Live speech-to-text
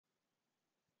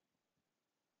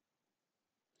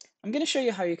I'm going to show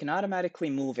you how you can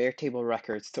automatically move Airtable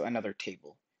records to another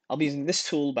table. I'll be using this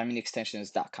tool by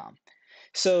extensions.com.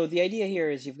 So the idea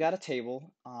here is you've got a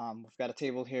table. We've got a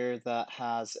table here that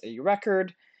has a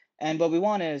record. And what we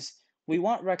want is we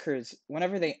want records,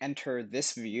 whenever they enter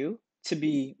this view, to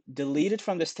be deleted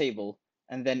from this table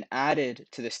and then added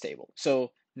to this table.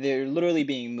 So they're literally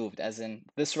being moved, as in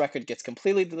this record gets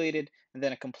completely deleted and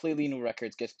then a completely new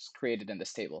record gets created in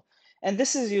this table. And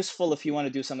this is useful if you want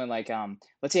to do something like,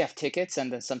 let's say you have tickets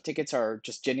and then some tickets are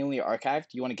just genuinely archived.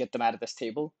 You want to get them out of this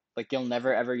table. Like you'll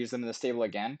never ever use them in this table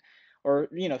again, or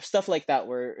stuff like that,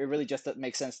 where it really just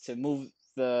makes sense to move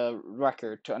the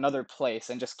record to another place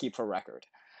and just keep for record.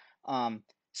 Um,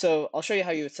 so I'll show you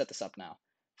how you would set this up now.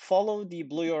 Follow the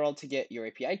blue URL to get your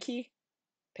API key,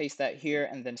 paste that here,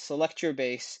 and then select your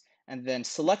base, and then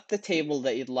select the table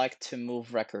that you'd like to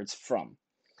move records from.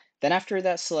 Then after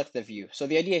that, select the view. So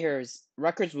the idea here is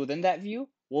records within that view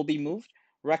will be moved.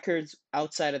 Records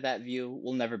outside of that view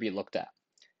will never be looked at.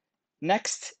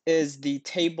 Next is the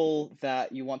table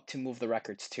that you want to move the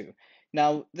records to.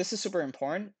 Now, this is super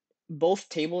important. Both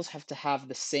tables have to have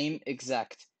the same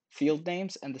exact field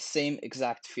names and the same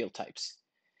exact field types.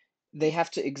 They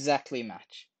have to exactly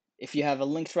match. If you have a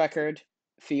linked record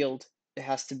field, it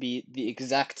has to be the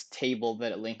exact table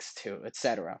that it links to,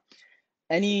 etc.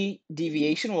 Any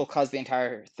deviation will cause the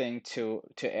entire thing to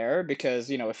error,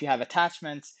 because if you have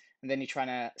attachments and then you're trying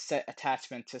to set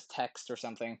attachment to text or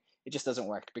something, it just doesn't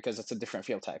work because it's a different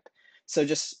field type. So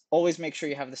just always make sure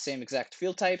you have the same exact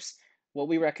field types. What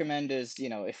we recommend is,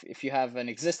 if you have an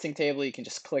existing table, you can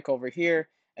just click over here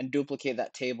and duplicate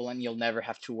that table and you'll never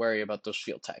have to worry about those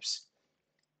field types.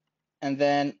 And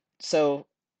then, so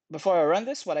before I run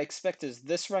this, what I expect is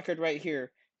this record right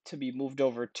here to be moved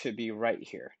over to be right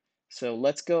here. So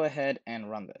let's go ahead and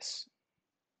run this.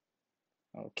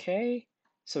 Okay,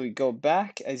 so we go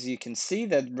back. As you can see,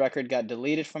 the record got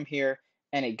deleted from here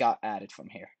and it got added from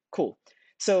here. Cool.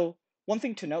 So one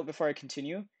thing to note before I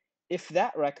continue, if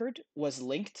that record was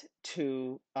linked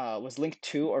to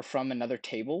or from another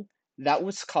table, that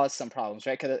would cause some problems,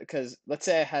 right? Because let's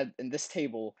say I had in this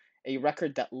table a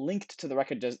record that linked to the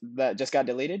record that just got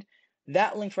deleted,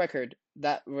 that linked record,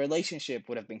 that relationship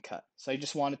would have been cut. So I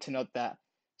just wanted to note that,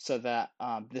 so that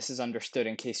this is understood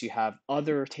in case you have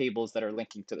other tables that are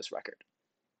linking to this record.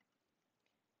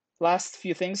 Last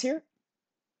few things here.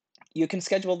 You can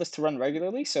schedule this to run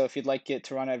regularly. So if you'd like it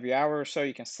to run every hour or so,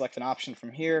 you can select an option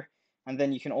from here. And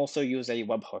then you can also use a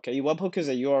webhook. A webhook is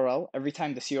a URL. Every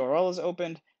time this URL is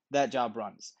opened, that job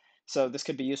runs. So this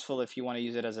could be useful if you want to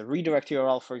use it as a redirect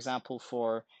URL, for example,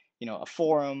 for a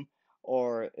forum,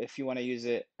 or if you want to use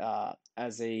it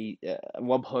as a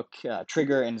webhook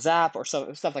trigger in Zap or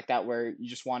stuff like that, where you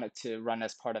just want it to run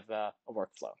as part of a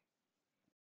workflow.